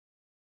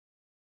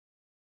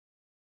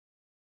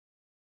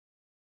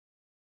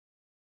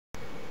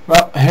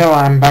Well, here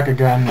I am back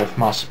again with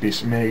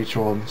Masterpiece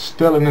Megatron,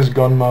 still in his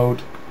gun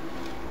mode.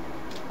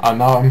 And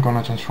now I'm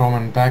gonna transform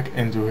him back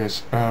into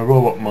his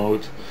robot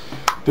mode.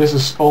 This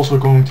is also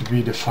going to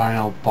be the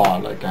final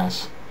part, I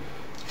guess.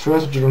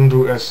 First what you're gonna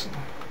do is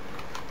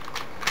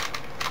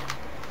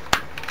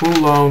pull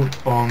down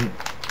on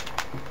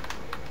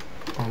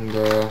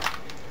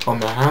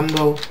the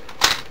handle,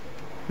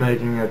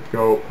 making it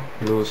go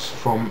loose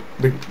from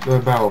the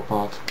barrel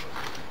part.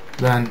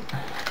 Then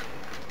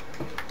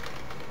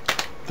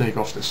take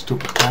off the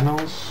stupid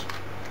panels,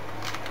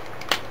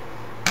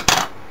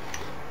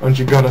 and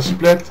you gotta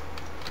split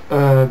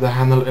the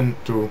handle in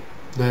two.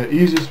 The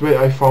easiest way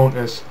I found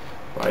is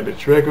by the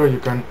trigger. You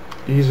can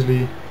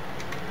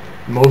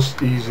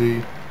most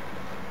easy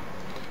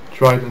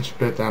try it and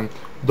split them.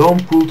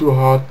 Don't pull too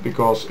hard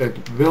because it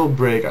will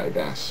break, I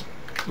guess.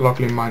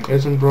 Luckily mine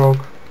isn't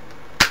broke.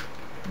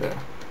 There,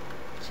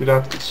 see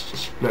that? It just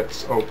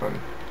splits open.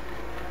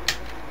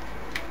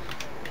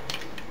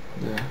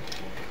 There.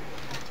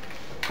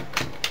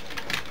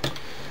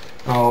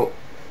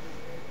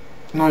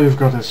 Now you've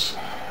got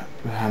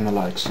the handle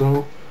like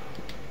so.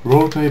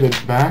 Rotate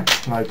it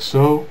back like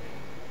so,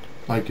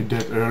 like you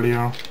did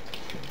earlier.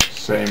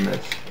 Same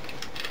with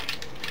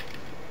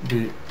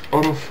the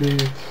other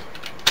feet,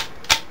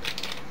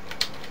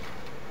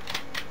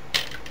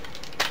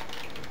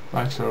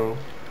 like so.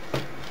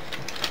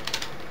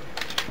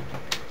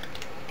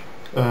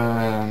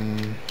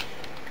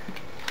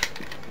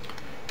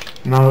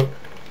 Now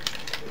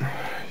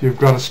you've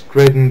got to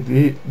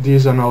straighten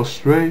these are now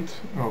straight.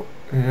 Oh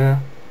yeah.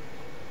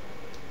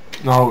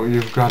 Now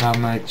you've got to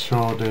make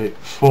sure they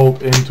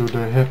fold into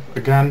the hip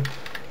again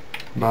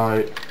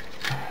by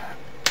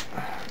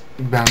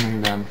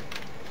bending them,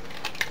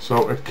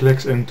 so it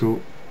clicks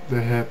into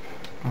the hip.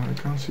 Oh, I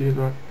can't see it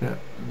right. Yeah,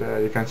 there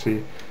you can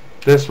see.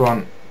 This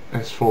one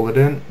is folded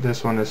in,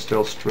 this one is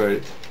still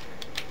straight.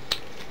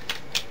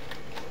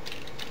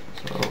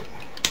 So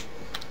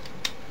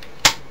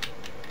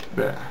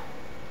there.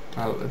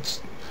 Well,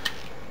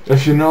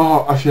 if you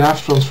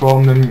have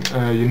transformed them,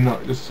 you know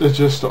it's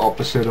just the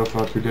opposite of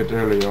what we did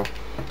earlier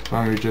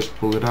when we just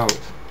pulled it out.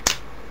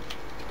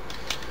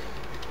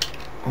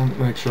 And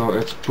make sure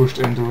it's pushed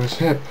into his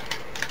hip,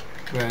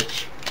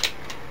 which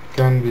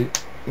can be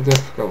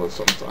difficult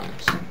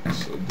sometimes.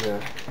 So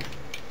there.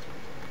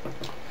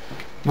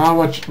 Now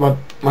what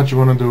you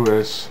want to do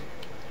is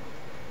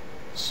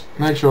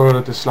make sure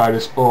that the slide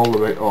is all the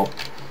way up.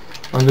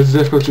 When it's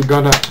difficult, you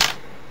gotta.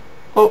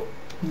 Oh,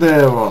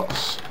 there it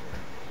was.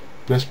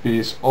 This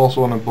piece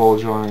also on a ball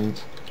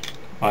joint,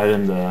 right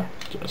in there.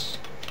 Just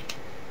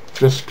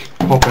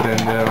pop it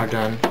in there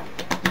again,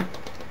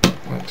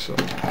 like so.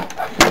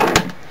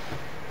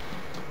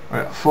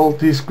 Alright, fold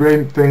these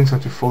grey things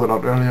that you folded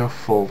out earlier,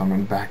 fold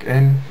them back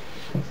in.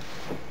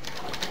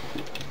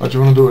 What you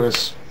want to do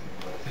is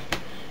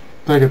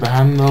take the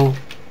handle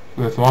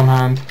with one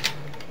hand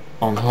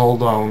and hold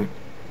down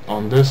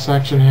on this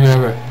section here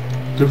with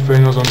 2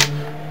 fingers on,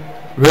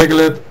 wiggle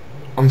it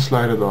and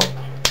slide it up.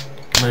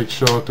 Make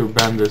sure to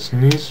bend his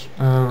knees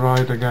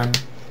right again,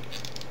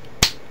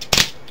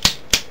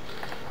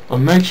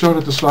 and make sure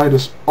that the slide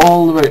is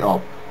all the way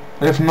up.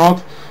 If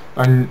not,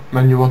 and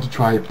when you want to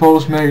try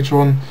post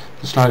Megatron,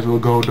 the slide will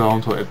go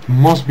down, so it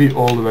must be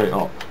all the way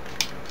up.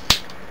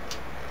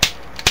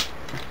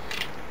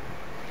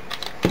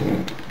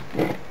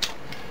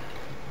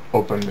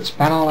 Open this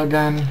panel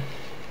again,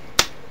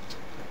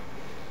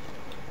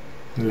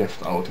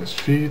 lift out his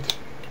feet,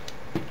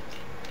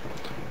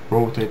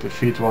 rotate the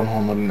feet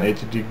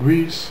 180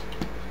 degrees,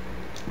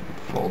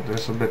 fold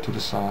this a bit to the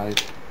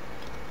side,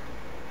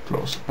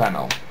 close the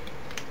panel.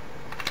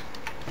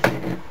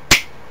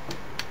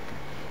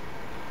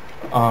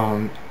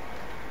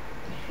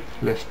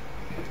 Lift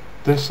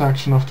this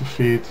section of the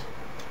feet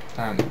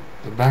and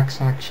the back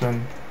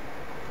section.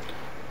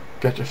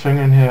 Get your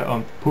finger in here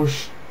and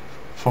push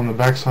from the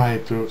back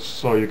side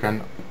so you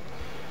can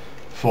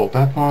fold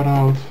that part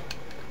out,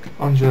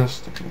 and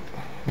just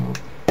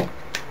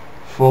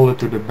fold it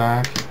to the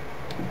back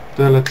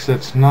till it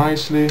sits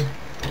nicely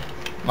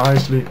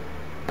like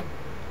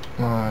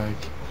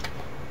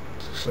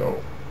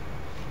so.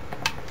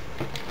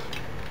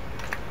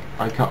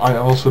 I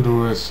also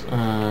do this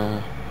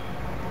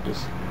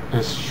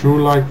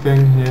shoe-like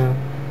thing here.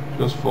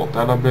 Just fold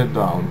that a bit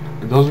down.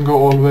 It doesn't go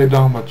all the way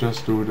down, but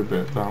just do it a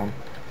bit down.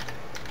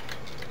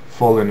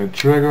 Fold in the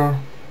trigger.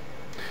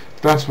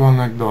 That's one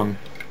leg done.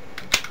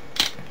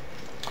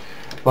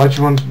 What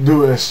you want to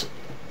do is,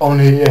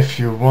 only if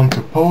you want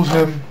to pose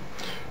him,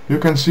 you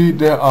can see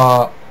there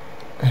are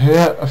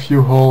here a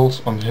few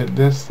holes on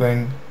this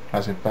thing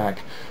as a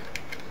back.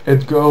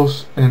 It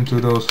goes into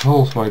those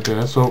holes right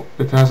there, so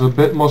it has a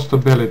bit more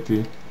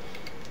stability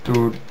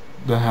to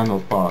the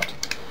handle part.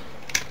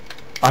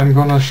 I'm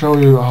gonna show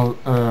you how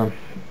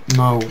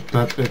now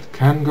that it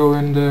can go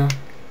in there,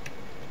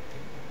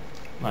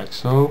 like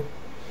so.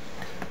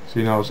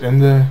 See, now it's in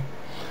there.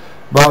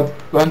 But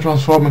when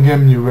transforming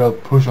him, you will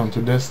push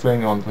onto this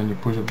thing, and when you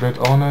push a bit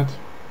on it,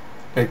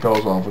 it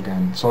goes off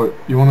again. So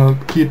you want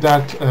to keep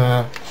that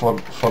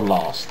for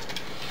last.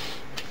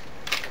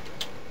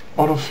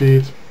 other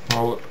feet,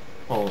 hold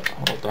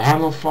the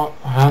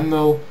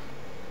handle,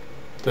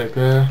 take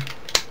care,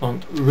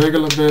 and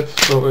wiggle a bit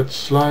so it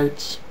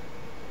slides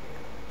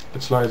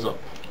up.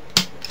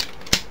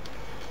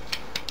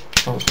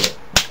 Also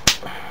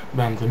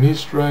bend the knee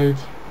straight,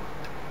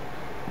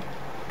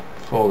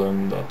 fold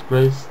in that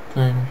great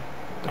thing.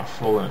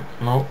 Fold in.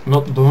 No,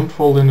 don't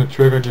fold in the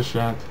trigger just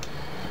yet.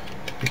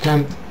 You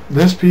can,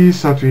 this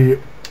piece that we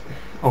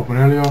opened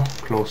earlier,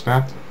 close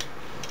that.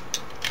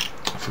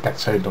 I forgot to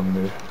say it on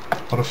the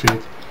other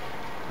feet.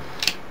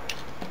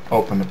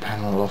 Open the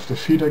panel of the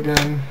feet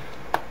again.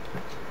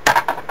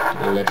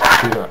 Lift the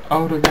feet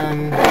out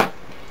again.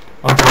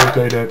 And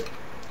rotate it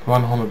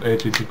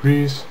 180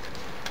 degrees.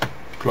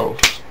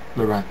 Close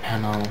the right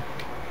panel.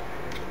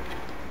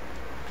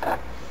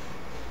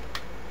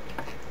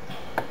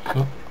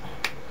 So.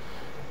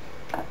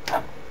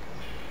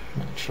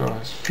 Make sure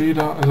his feet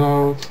is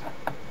out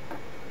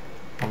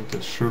on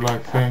this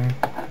shoe-like thing.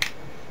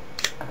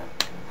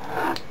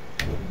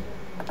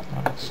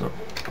 Like so.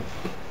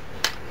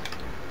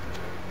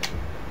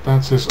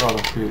 That's his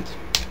other feet.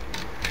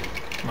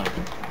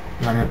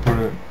 Let me put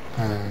it.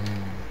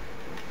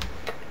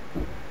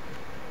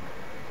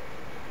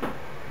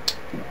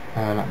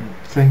 Let me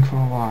think for a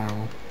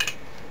while.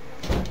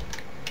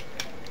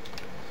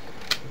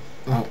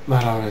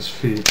 That are his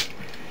feet.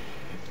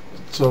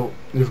 So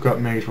you've got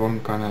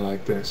Megatron kinda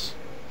like this.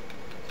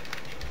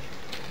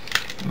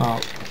 Now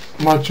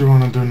what you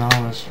wanna do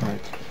now is,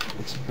 right,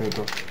 it's a bit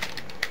of,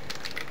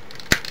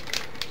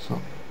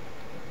 so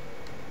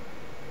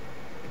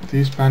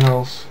these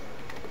panels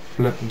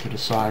flip them to the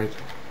side.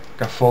 You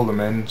can fold them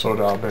in so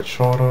they are a bit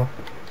shorter.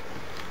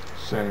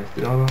 Same with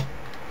the other.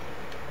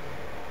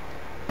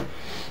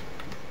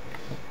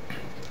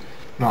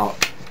 Now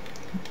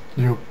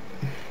you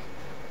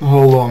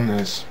hold on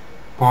this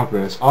part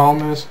where his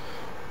arm is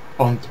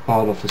on the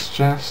part of his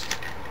chest,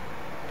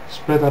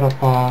 split that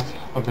apart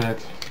a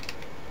bit,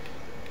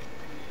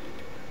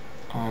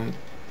 and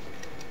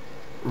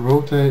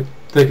rotate,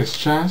 take his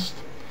chest,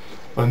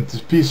 and the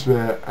piece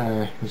where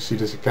you see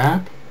there's a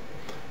gap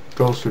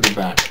goes to the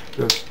back.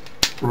 Just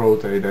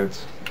rotate it,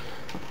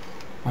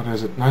 what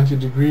is it, 90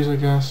 degrees I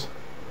guess.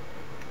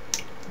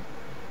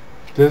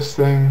 This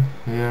thing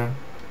here,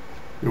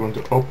 you want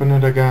to open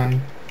it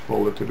again,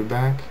 fold it to the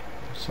back,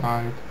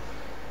 side,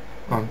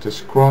 on this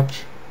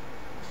crotch,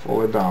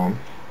 fold it down.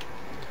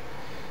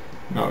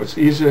 Now it's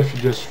easier if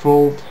you just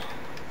fold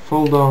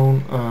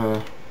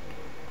down.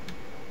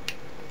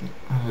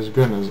 His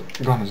gun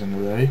is in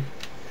the way.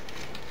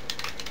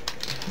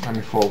 Let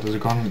me fold his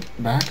gun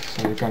back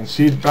so you can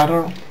see it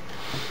better.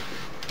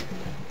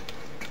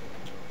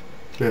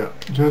 Yeah,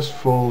 just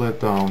fold it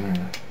down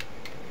here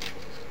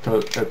till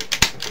it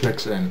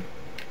clicks in.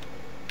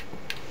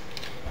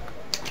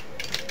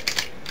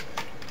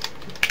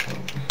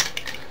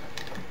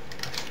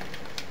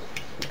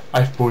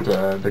 I've put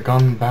the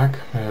gun back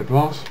where it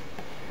was.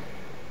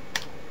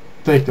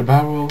 Take the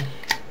barrel,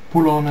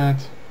 pull on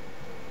it,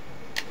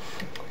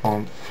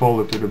 and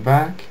fold it to the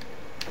back,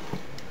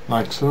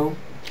 like so.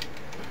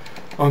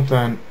 And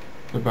then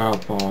the barrel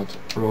part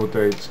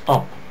rotates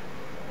up.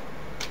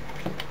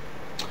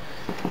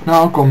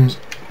 Now comes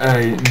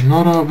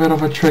another bit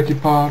of a tricky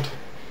part.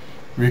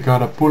 We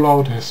gotta pull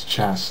out his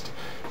chest.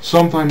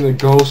 Sometimes it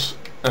goes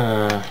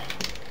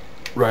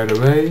right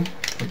away.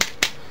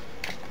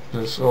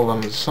 Just all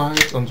on the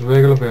side and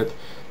wiggle a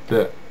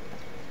bit.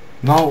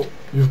 Now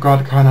you've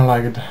got kind of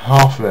like it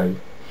halfway.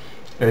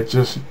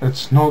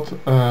 It's not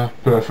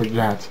perfect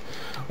yet,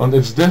 and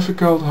it's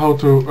difficult how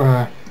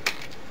to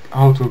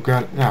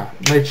get,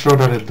 make sure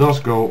that it does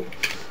go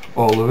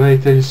all the way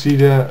till you see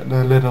the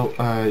little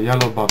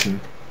yellow button.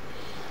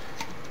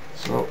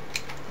 So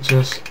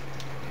just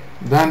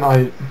then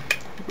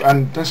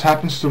and this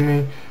happens to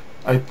me,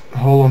 I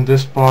hold on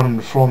this part on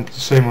the front, the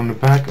same on the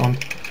back, and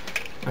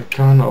I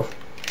kind of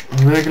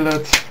wiggle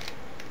it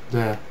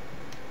there,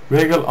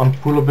 wiggle and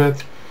pull a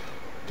bit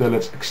till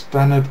it's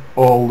extended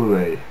all the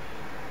way,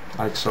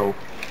 like so.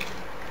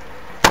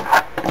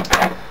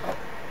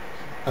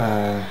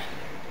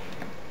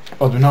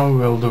 What we now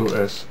will do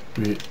is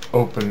we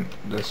open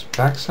this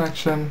back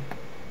section.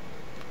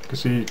 You can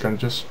see you can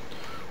just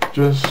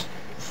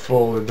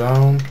fold it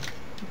down,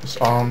 his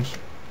arms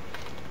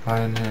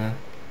right in here.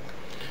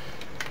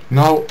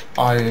 Now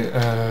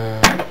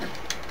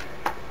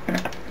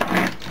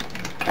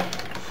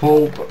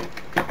fold,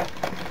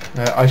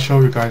 I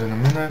show you guys in a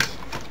minute.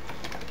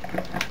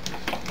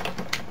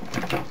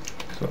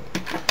 So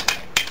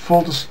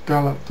fold the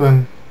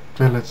skeleton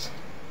till it's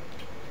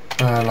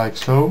like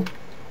so,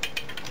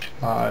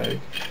 like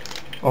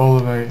all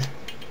the way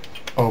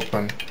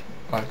open,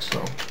 like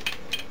so,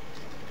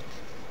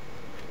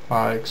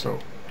 like so.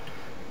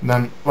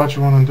 Then what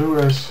you want to do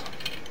is,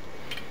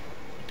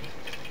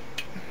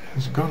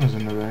 his gun is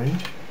in the way,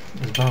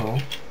 his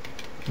barrel.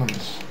 Let me